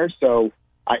in there. So,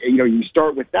 you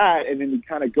start with that, and then you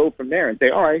kind of go from there and say,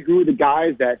 all right, who are the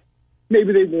guys that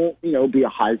maybe they won't, be a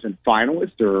Heisman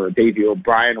finalist or a Davey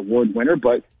O'Brien Award winner,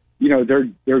 but,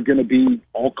 they're going to be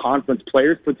all conference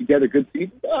players, put together good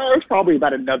seasons. There's probably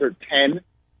about another 10,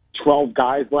 12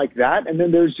 guys like that. And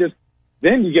then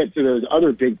then you get to those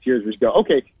other big tiers where you go,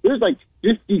 okay, there's like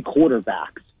 50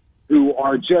 quarterbacks who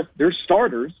are they're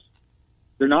starters.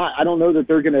 They're not, I don't know that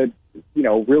they're going to,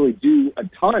 really do a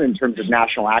ton in terms of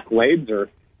national accolades, or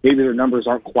maybe their numbers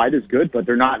aren't quite as good, but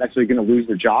they're not necessarily going to lose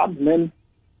their jobs. And then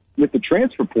with the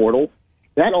transfer portal,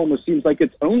 that almost seems like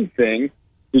its own thing,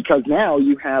 because now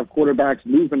you have quarterbacks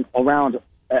moving around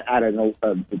at an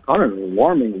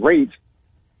alarming rate,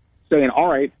 saying, all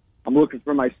right, I'm looking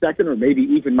for my second or maybe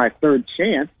even my third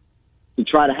chance to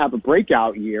try to have a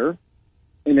breakout year.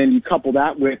 And then you couple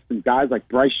that with some guys like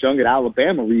Bryce Young at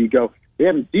Alabama, where you go, they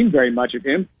haven't seen very much of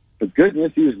him. But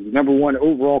goodness, he was the number one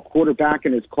overall quarterback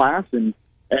in his class, and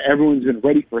everyone's been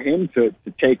ready for him to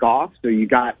take off. So you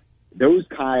got those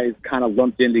guys kind of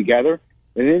lumped in together.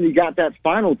 And then you got that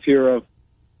final tier of,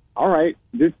 all right,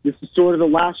 this is sort of the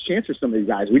last chance for some of these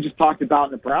guys. We just talked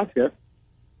about Nebraska.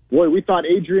 Boy, we thought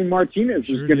Adrian Martinez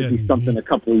was going to be something a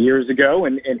couple of years ago,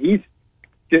 and he's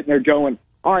sitting there going,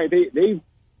 all right, they've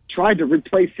tried to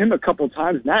replace him a couple of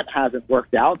times, and that hasn't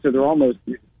worked out. So they're almost,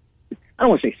 I don't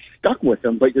want to say stuck with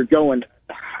him, but you're going,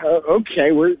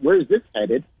 okay, where's this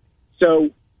headed? So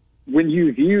when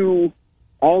you view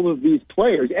all of these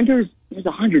players, and there's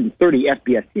 130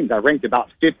 FBS teams. I ranked about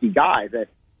 50 guys that,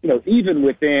 even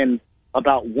within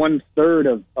about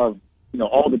 1/3 of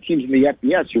all the teams in the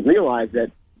FBS, you realize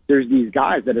that there's these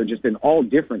guys that are just in all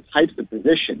different types of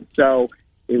positions. So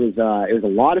it was a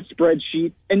lot of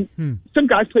spreadsheets, and some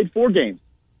guys played 4 games.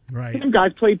 Right. Some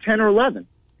guys played 10 or 11.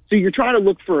 So you're trying to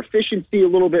look for efficiency a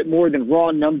little bit more than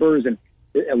raw numbers, and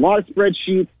a lot of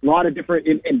spreadsheets, a lot of different,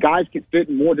 and guys can fit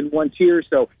in more than one tier.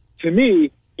 So to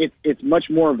me, it's much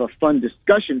more of a fun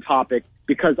discussion topic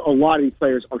because a lot of these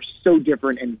players are so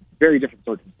different and very different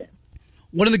circumstances.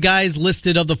 One of the guys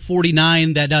listed of the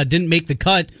 49 that didn't make the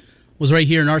cut was right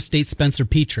here in our state, Spencer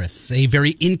Petras. A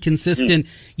very inconsistent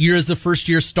year as the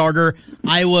first-year starter.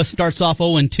 Iowa starts off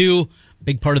 0-2.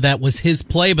 Big part of that was his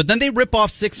play, but then they rip off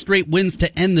 6 straight wins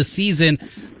to end the season.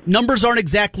 Numbers aren't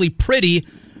exactly pretty.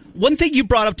 One thing you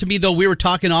brought up to me, though, we were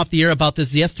talking off the air about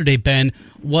this yesterday, Ben,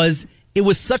 was it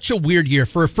was such a weird year.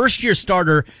 For a first-year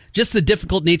starter, just the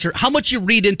difficult nature. How much you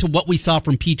read into what we saw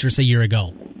from Petras a year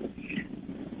ago?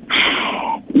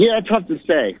 Yeah, tough to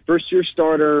say. First-year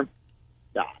starter,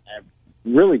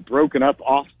 really broken up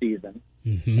off-season.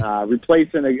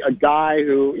 Replacing a guy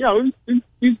who,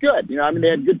 he's good. They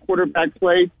had good quarterback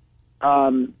play,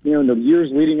 in the years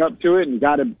leading up to it, and you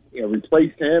got to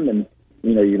replace him. And,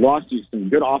 you lost some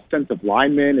good offensive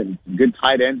linemen and some good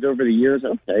tight ends over the years.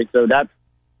 Okay, so that's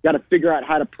got to figure out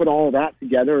how to put all of that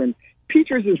together. And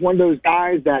Petras is one of those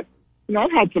guys that,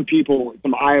 I've had some people,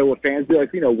 some Iowa fans be like,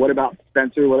 what about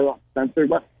Spencer? What about Spencer?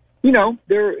 But,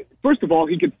 first of all,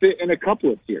 he could fit in a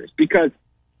couple of tiers because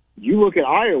you look at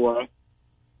Iowa,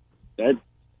 that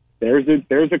there's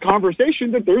a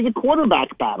conversation that there's a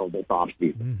quarterback battle this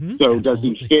offseason. So Absolutely. Does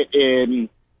he fit in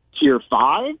tier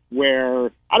 5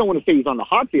 where I don't want to say he's on the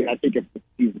hot seat. I think if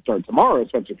he's the start tomorrow,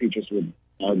 Spencer Petras would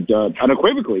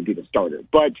unequivocally be the starter.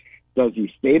 But does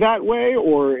he stay that way,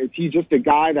 or is he just a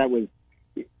guy that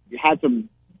had some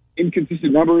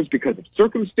inconsistent numbers because of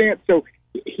circumstance? So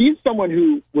he's someone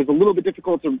who was a little bit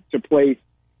difficult to place,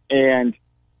 and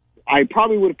I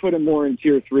probably would have put him more in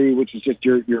tier 3, which is just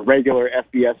your regular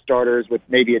FBS starters with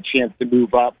maybe a chance to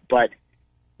move up. But,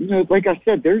 like I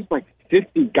said, there's like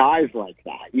 50 guys like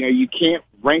that. You can't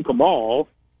rank them all.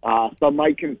 Some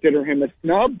might consider him a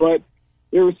snub, but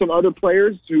there were some other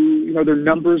players who, their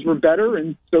numbers were better,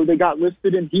 and so they got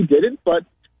listed and he didn't. But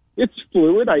it's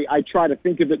fluid. I try to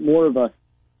think of it more of a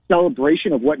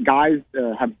celebration of what guys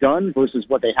have done versus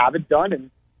what they haven't done. And,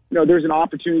 there's an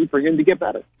opportunity for him to get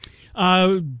better.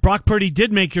 Brock Purdy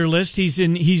did make your list. He's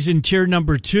in tier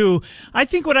number 2. I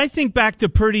think when I think back to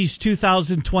Purdy's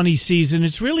 2020 season,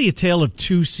 it's really a tale of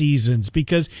 2 seasons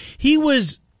because he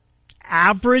was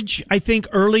average, I think,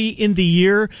 early in the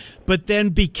year, but then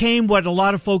became what a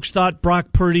lot of folks thought Brock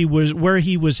Purdy was, where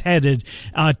he was headed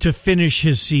to finish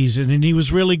his season, and he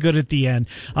was really good at the end.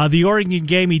 The Oregon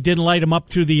game, he didn't light him up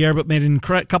through the air, but made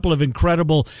a couple of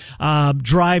incredible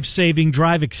drive-saving,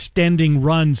 drive-extending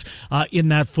runs in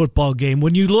that football game.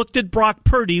 When you looked at Brock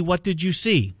Purdy, what did you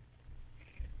see?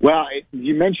 Well,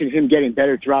 you mentioned him getting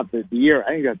better throughout the year. I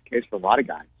think that's the case for a lot of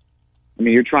guys.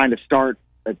 You're trying to start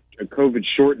a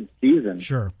COVID-shortened season.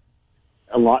 Sure.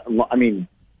 A lot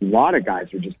of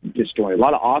guys are just disjointed. A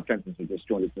lot of offenses are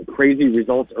disjointed. Some crazy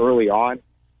results early on.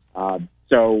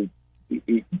 So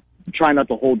try not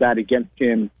to hold that against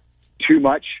him too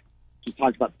much. Just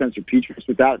talked about Spencer Petras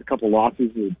without a couple losses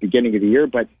at the beginning of the year.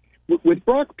 But with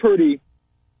Brock Purdy,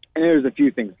 and there's a few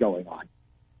things going on.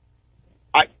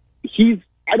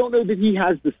 I don't know that he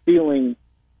has the ceiling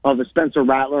of a Spencer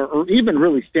Rattler or even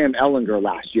really Sam Ehlinger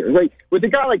last year. Like, with a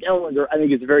guy like Ehlinger, I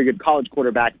think he's a very good college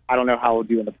quarterback. I don't know how he'll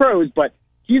do in the pros, but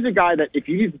he's a guy that if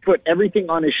you need to put everything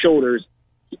on his shoulders,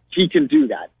 he can do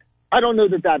that. I don't know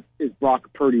that is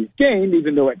Brock Purdy's game,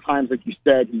 even though at times, like you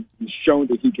said, he's shown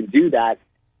that he can do that.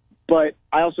 But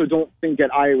I also don't think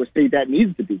at Iowa State that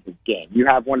needs to be his game. You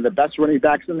have one of the best running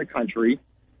backs in the country.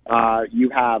 You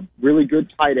have really good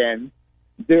tight ends.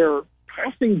 Their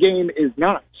passing game is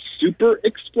not super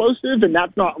explosive, and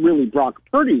that's not really Brock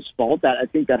Purdy's fault. I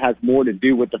think that has more to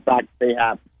do with the fact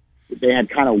that they had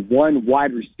kind of one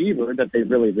wide receiver that they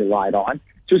really relied on.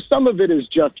 So some of it is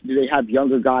just they have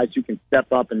younger guys who can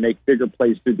step up and make bigger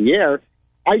plays through the air.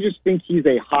 I just think he's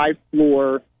a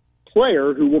high-floor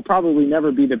player who will probably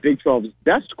never be the Big 12's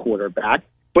best quarterback,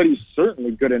 but he's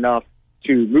certainly good enough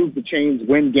to move the chains,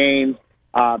 win games.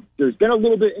 There's been a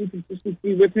little bit of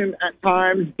inconsistency with him at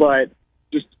times, but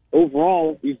just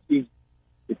overall, he's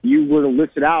if you were to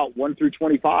list it out 1 through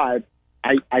 25,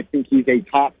 I think he's a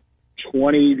top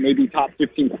 20, maybe top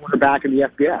 15 quarterback in the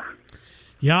FBS.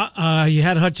 Yeah, you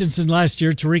had Hutchinson last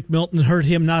year. Tariq Milton hurt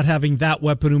him not having that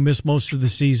weapon who missed most of the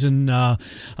season. But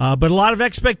a lot of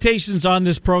expectations on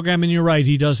this program, and you're right,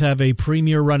 he does have a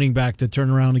premier running back to turn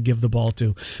around and give the ball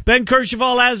to. Ben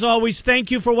Kercheval, as always,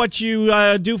 thank you for what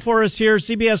you do for us here.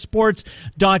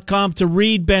 CBSSports.com to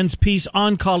read Ben's piece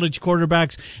on college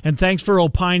quarterbacks, and thanks for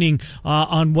opining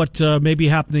on what may be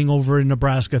happening over in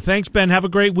Nebraska. Thanks, Ben. Have a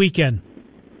great weekend.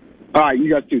 All right,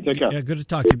 you guys too. Take care. Yeah, good to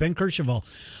talk to you. Ben Kercheval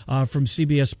from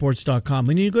CBSSports.com.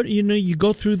 And you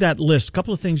go through that list. A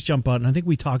couple of things jump out, and I think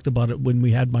we talked about it when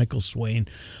we had Michael Swain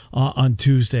on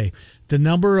Tuesday. The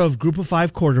number of Group of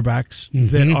 5 quarterbacks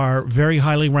that are very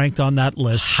highly ranked on that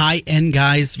list. High-end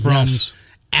guys from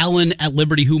Allen at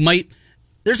Liberty who might...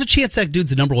 There's a chance that dude's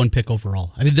the number 1 pick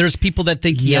overall. I mean, there's people that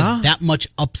think he has that much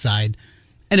upside.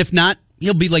 And if not,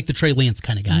 he'll be like the Trey Lance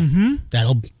kind of guy.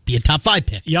 That'll be a top 5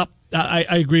 pick. Yep.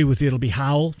 I agree with you. It'll be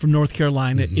Howell from North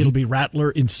Carolina. It'll be Rattler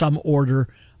in some order.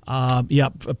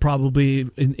 Probably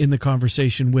in the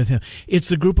conversation with him. It's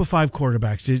the Group of 5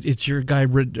 quarterbacks. It's your guy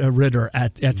Ritter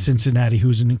at Cincinnati,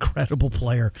 who's an incredible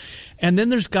player. And then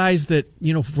there's guys that,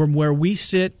 from where we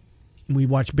sit, we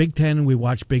watch Big Ten and we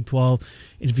watch Big 12.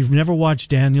 And if you've never watched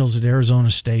Daniels at Arizona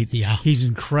State, he's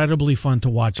incredibly fun to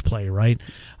watch play, right?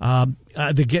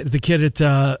 The kid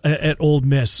at Ole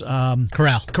Miss,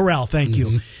 Corral, thank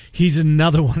you. He's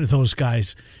another one of those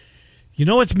guys. You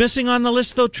know what's missing on the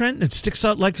list, though, Trent? It sticks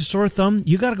out like a sore thumb.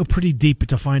 You got to go pretty deep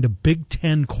to find a Big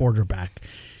Ten quarterback.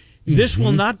 This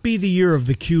will not be the year of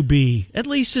the QB, at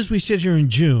least as we sit here in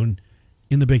June,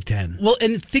 in the Big Ten. Well,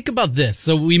 and think about this.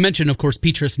 So we mentioned, of course,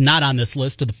 Petras not on this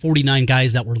list of the 49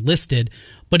 guys that were listed,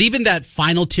 but even that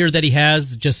final tier that he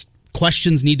has, just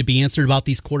questions need to be answered about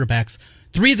these quarterbacks.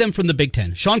 3 of them from the Big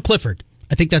Ten. Sean Clifford,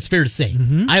 I think that's fair to say.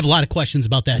 I have a lot of questions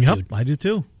about that dude. I do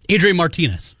too. Adrian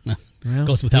Martinez.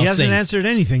 Goes without saying. He hasn't answered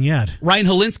anything yet. Ryan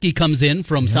Helinski comes in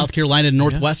from South Carolina and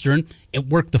Northwestern. It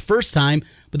worked the first time,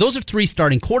 but those are 3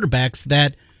 starting quarterbacks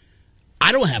that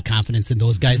I don't have confidence in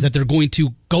those guys that they're going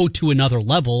to go to another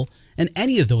level, and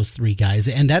any of those 3 guys,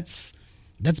 and that's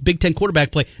Big Ten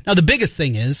quarterback play. Now, the biggest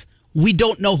thing is we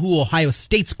don't know who Ohio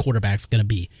State's quarterback's going to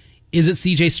be. Is it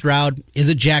C.J. Stroud? Is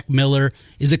it Jack Miller?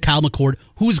 Is it Kyle McCord?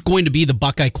 Who's going to be the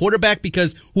Buckeye quarterback?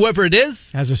 Because whoever it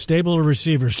is has a stable of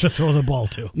receivers to throw the ball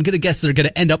to. I'm going to guess they're going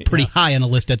to end up pretty high on the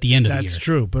list at the end of the year. That's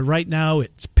true. But right now,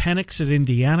 it's Penix at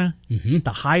Indiana.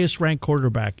 The highest-ranked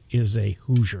quarterback is a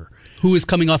Hoosier. Who is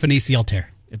coming off an ACL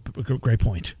tear. Great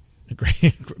point.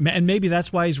 And maybe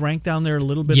that's why he's ranked down there a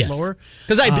little bit lower.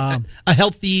 Because a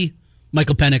healthy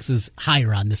Michael Penix is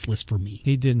higher on this list for me.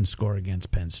 He didn't score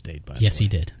against Penn State, by the way. Yes, he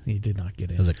did. He did not get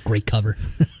in. It was a great cover.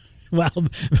 Well,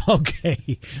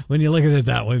 okay. When you look at it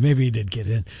that way, maybe he did get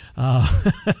in.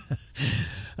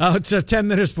 It's 10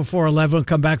 minutes before 11. We'll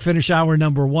come back, finish hour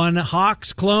number 1.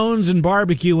 Hawks, Clones, and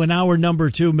Barbecue in hour number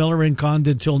 2. Miller and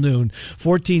Condon till noon.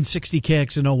 1460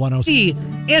 KXNO 106.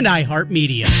 And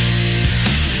iHeartMedia.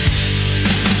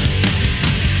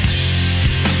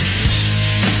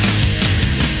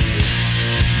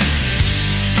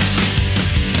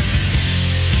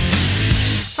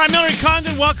 Hi, Miller and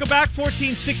Condon. Welcome back.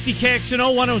 1460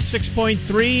 KXNO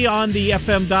 106.3 on the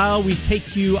FM dial. We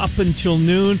take you up until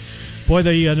noon. Boy,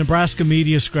 the Nebraska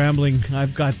media scrambling.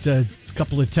 I've got a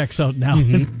couple of texts out now.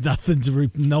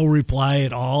 No reply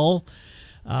at all.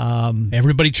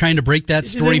 Everybody trying to break that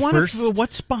story first.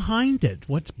 What's behind it?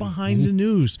 What's behind the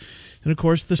news? And, of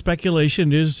course, the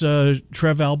speculation is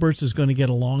Trev Alberts is going to get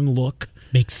a long look.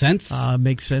 Makes sense.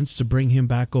 Makes sense to bring him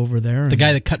back over there. The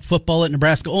guy that cut football at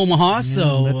Nebraska Omaha,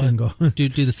 do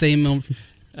the same.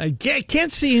 I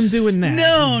can't see him doing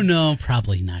that. No,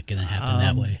 probably not going to happen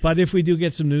that way. But if we do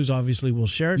get some news, obviously we'll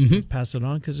share it, pass it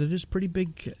on, because it is pretty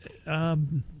big,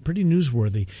 pretty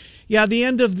newsworthy. Yeah, the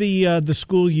end of the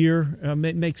school year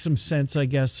makes some sense, I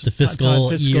guess. The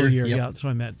fiscal year. Yep. Yeah, that's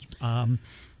what I meant.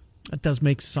 That does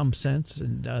make some sense,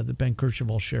 and the Ben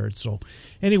Kercheval share it. So,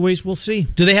 anyways, we'll see.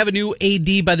 Do they have a new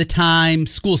AD by the time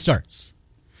school starts?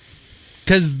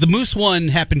 Because the Moose one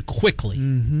happened quickly.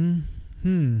 Do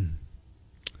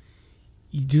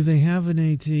they have an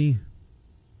AD?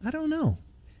 I don't know.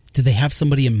 Do they have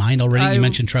somebody in mind already? You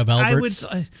mentioned Trev Alberts.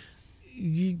 I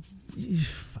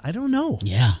don't know.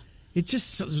 Yeah. It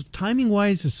just,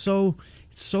 timing-wise, is so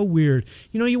weird.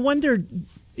 You wonder,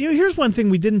 here's one thing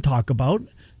we didn't talk about.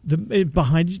 Do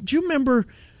you remember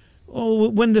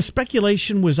when the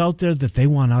speculation was out there that they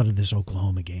want out of this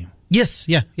Oklahoma game? Yes,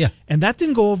 yeah. And that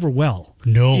didn't go over well.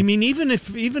 No. I mean,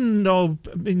 even though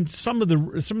some of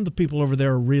the people over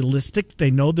there are realistic, they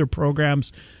know their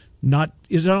program's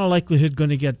is not a likelihood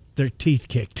going to get their teeth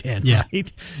kicked in,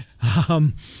 right?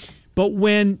 But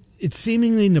when it's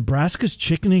seemingly Nebraska's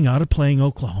chickening out of playing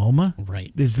Oklahoma,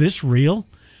 right? Is this real?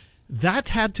 That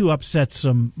had to upset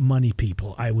some money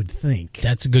people, I would think.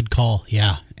 That's a good call,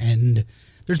 yeah. And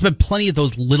there's been plenty of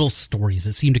those little stories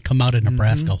that seem to come out of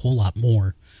Nebraska a whole lot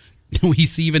more than we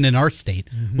see even in our state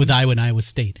with Iowa and Iowa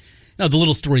State. Now, the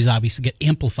little stories obviously get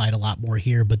amplified a lot more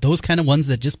here, but those kind of ones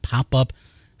that just pop up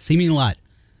seeming a lot.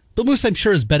 Bill Moose, I'm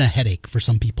sure, has been a headache for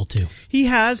some people, too. He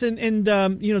has, and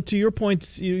to your point,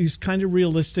 he's kind of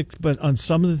realistic but on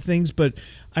some of the things, but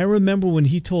I remember when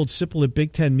he told Sipple at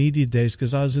Big Ten Media Days,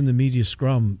 because I was in the media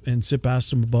scrum, and Sip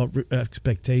asked him about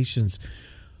expectations.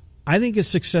 I think a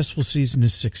successful season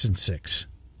is 6-6.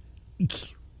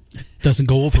 Doesn't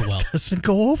go over well. Doesn't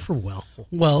go over well.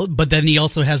 Well, but then he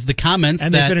also has the comments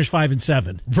and that... they finished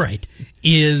 5-7. Right.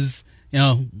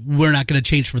 We're not going to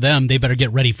change for them. They better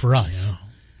get ready for us. Yeah.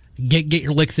 Get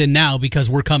your licks in now because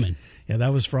we're coming. Yeah,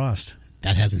 that was Frost.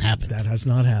 That hasn't happened. That has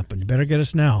not happened. You better get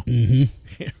us now.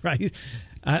 Mm-hmm. Right?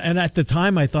 And at the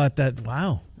time, I thought that,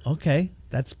 wow, okay,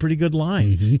 that's a pretty good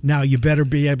line. Mm-hmm. Now, you better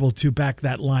be able to back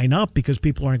that line up because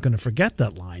people aren't going to forget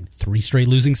that line. 3 straight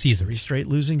losing seasons. 3 straight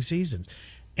losing seasons.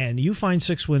 And you find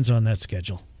 6 wins on that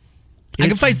schedule. I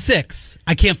can find 6.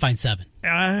 I can't find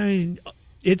 7.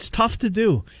 It's tough to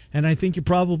do. And I think you're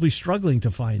probably struggling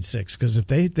to find 6 because if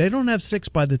they don't have 6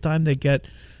 by the time they get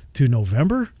to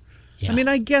November... Yeah. I mean,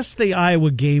 I guess the Iowa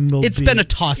game will It's been a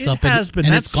toss-up,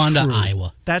 and it's gone to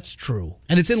Iowa. That's true.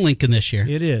 And it's in Lincoln this year.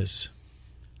 It is.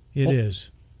 It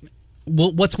is.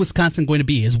 Well, what's Wisconsin going to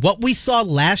be? Is what we saw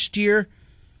last year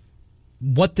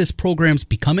what this program's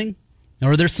becoming?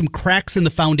 Or are there some cracks in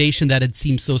the foundation that had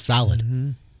seemed so solid?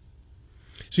 Mm-hmm.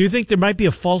 So you think there might be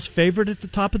a false favorite at the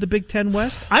top of the Big Ten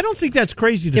West? I don't think that's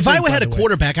crazy to think. If Iowa had a way.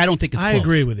 quarterback, I don't think it's close. I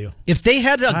agree with you. If they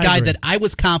had a guy that I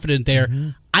was confident there,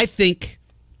 I think...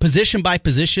 position by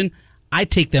position, I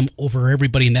take them over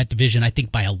everybody in that division, I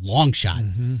think, by a long shot.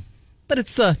 But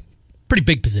it's a pretty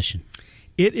big position.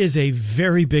 It is a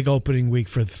very big opening week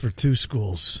for 2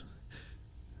 schools.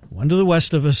 One to the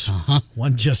west of us,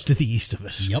 one just to the east of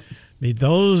us. Yep. I mean,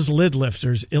 those lid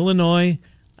lifters, Illinois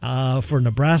for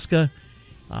Nebraska,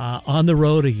 on the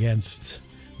road against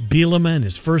Bielema in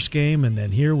his first game, and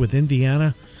then here with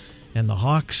Indiana and the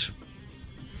Hawks.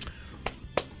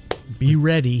 Be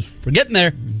ready. We're getting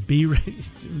there. Be ready.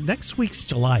 Next week's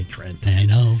July, Trent. I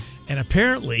know. And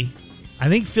apparently, I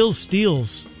think Phil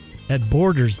Steele's at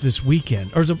Borders this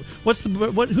weekend. Or is it,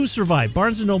 who survived?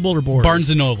 Barnes & Noble or Borders?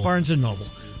 Barnes & Noble. Barnes & Noble.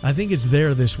 I think it's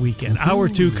there this weekend. Hour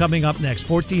 2 coming up next.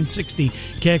 1460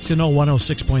 KXNO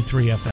 106.3 FM.